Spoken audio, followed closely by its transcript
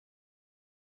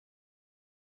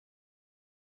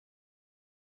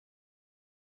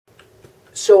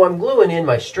So I'm gluing in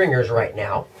my stringers right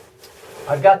now.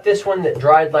 I've got this one that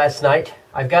dried last night.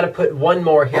 I've got to put one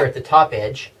more here at the top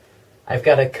edge. I've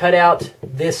got to cut out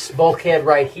this bulkhead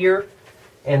right here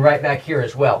and right back here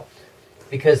as well,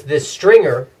 because this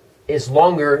stringer is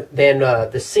longer than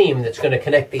the seam that's going to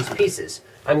connect these pieces.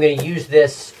 I'm going to use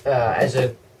this as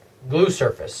a glue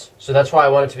surface, so that's why I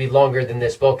want it to be longer than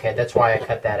this bulkhead. That's why I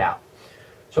cut that out.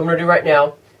 So what I'm going to do right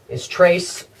now is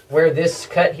trace where this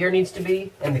cut here needs to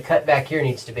be and the cut back here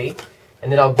needs to be,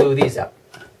 and then I'll glue these up.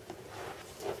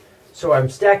 So I'm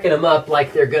stacking them up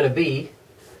like they're going to be,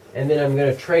 and then I'm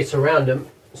going to trace around them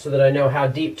so that I know how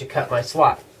deep to cut my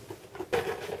slot.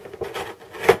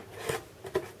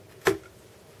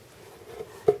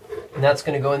 And that's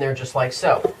going to go in there just like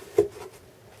so.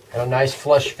 Got a nice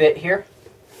flush fit here.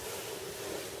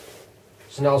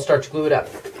 So now I'll start to glue it up.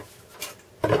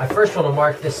 I first want to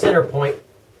mark the center point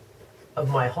of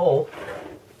my hole.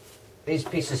 These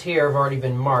pieces here have already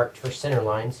been marked for center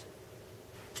lines.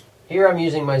 Here I'm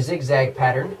using my zigzag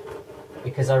pattern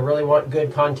because I really want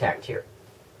good contact here.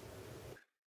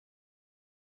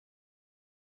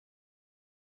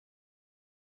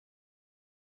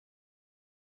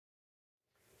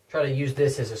 Try to use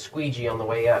this as a squeegee on the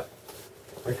way up.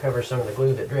 Recover some of the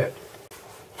glue that dripped.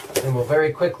 And we'll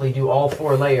very quickly do all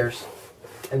 4 layers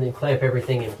and then clamp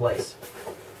everything in place.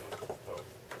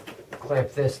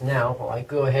 Clamp this now while I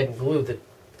go ahead and glue the...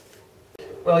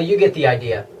 Well, you get the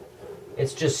idea.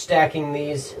 It's just stacking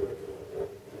these.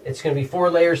 It's going to be 4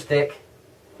 layers thick.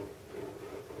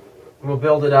 And we'll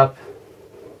build it up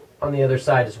on the other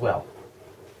side as well.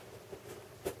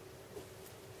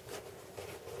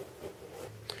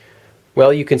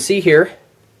 Well, you can see here,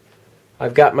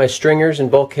 I've got my stringers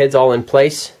and bulkheads all in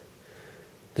place.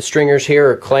 The stringers here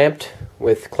are clamped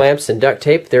with clamps and duct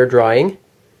tape. They're drying.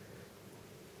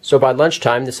 So by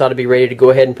lunchtime, this ought to be ready to go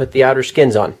ahead and put the outer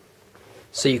skins on.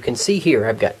 So you can see here,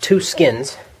 I've got 2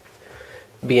 skins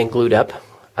being glued up,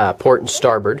 port and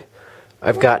starboard.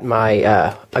 I've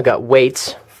got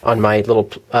weights on my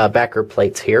little backer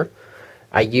plates here.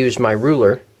 I used my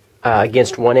ruler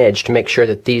against one edge to make sure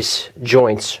that these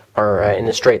joints are in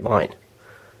a straight line.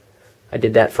 I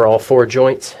did that for all 4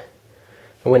 joints.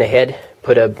 I went ahead,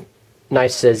 put a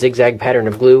nice zigzag pattern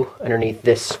of glue underneath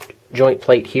this joint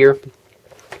plate here.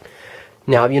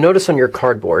 Now, if you notice on your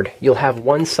cardboard, you'll have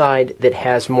one side that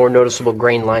has more noticeable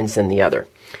grain lines than the other.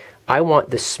 I want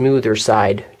the smoother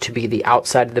side to be the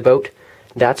outside of the boat.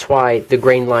 That's why the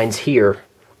grain lines here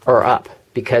are up,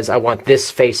 because I want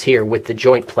this face here with the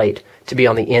joint plate to be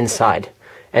on the inside,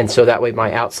 and so that way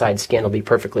my outside skin will be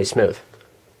perfectly smooth.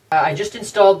 I just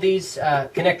installed these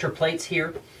connector plates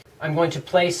here. I'm going to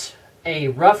place a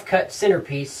rough cut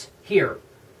centerpiece here.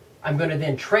 I'm going to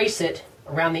then trace it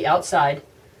around the outside,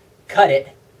 cut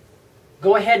it,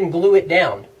 go ahead and glue it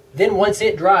down. Then once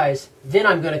it dries, then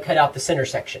I'm going to cut out the center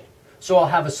section. So I'll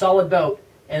have a solid boat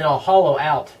and I'll hollow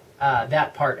out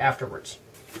that part afterwards.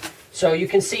 So you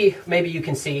can see, maybe you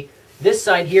can see, this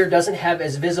side here doesn't have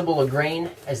as visible a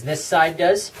grain as this side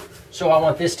does. So I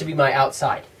want this to be my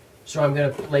outside. So I'm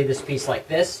going to lay this piece like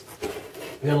this.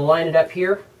 I'm going to line it up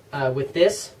here with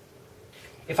this.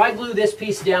 If I glue this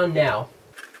piece down now,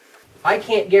 I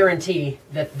can't guarantee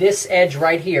that this edge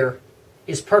right here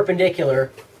is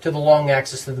perpendicular to the long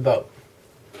axis of the boat.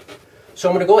 So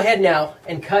I'm going to go ahead now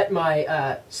and cut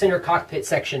my center cockpit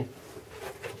section.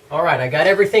 All right, I got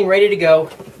everything ready to go.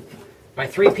 My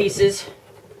 3 pieces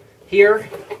here.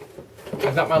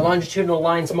 I've got my longitudinal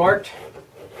lines marked.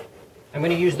 I'm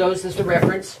going to use those as the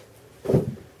reference.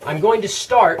 I'm going to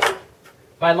start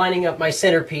by lining up my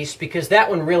centerpiece because that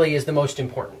one really is the most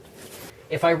important.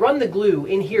 If I run the glue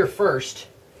in here first,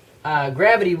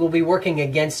 gravity will be working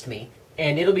against me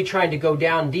and it'll be trying to go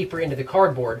down deeper into the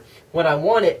cardboard when I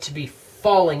want it to be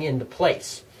falling into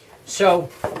place. So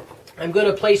I'm going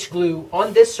to place glue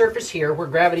on this surface here where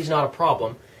gravity's not a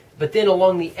problem, but then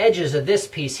along the edges of this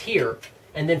piece here,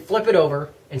 and then flip it over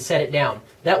and set it down.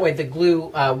 That way the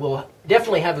glue will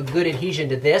definitely have a good adhesion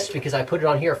to this because I put it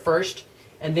on here first,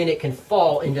 and then it can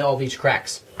fall into all these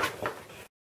cracks.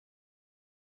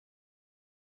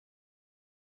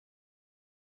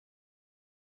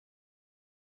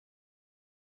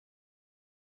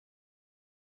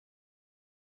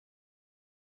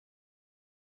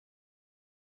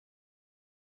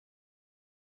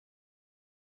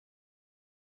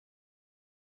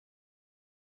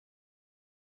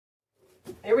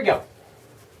 Here we go.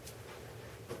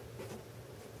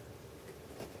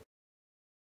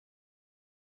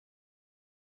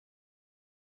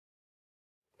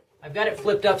 I've got it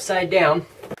flipped upside down.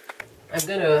 I'm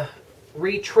going to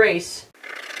retrace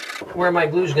where my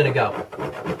glue is going to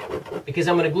go, because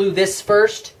I'm going to glue this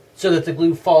first so that the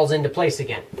glue falls into place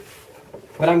again.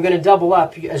 But I'm going to double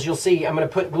up. As you'll see, I'm going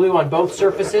to put glue on both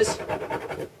surfaces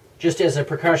just as a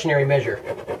precautionary measure.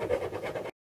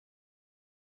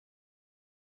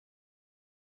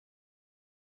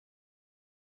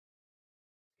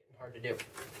 Hard to do.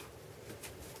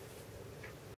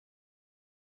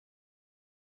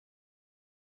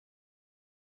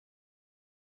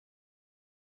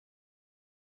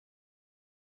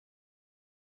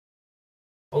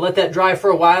 I'll let that dry for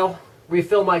a while,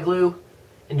 refill my glue,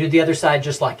 and do the other side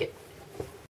just like it.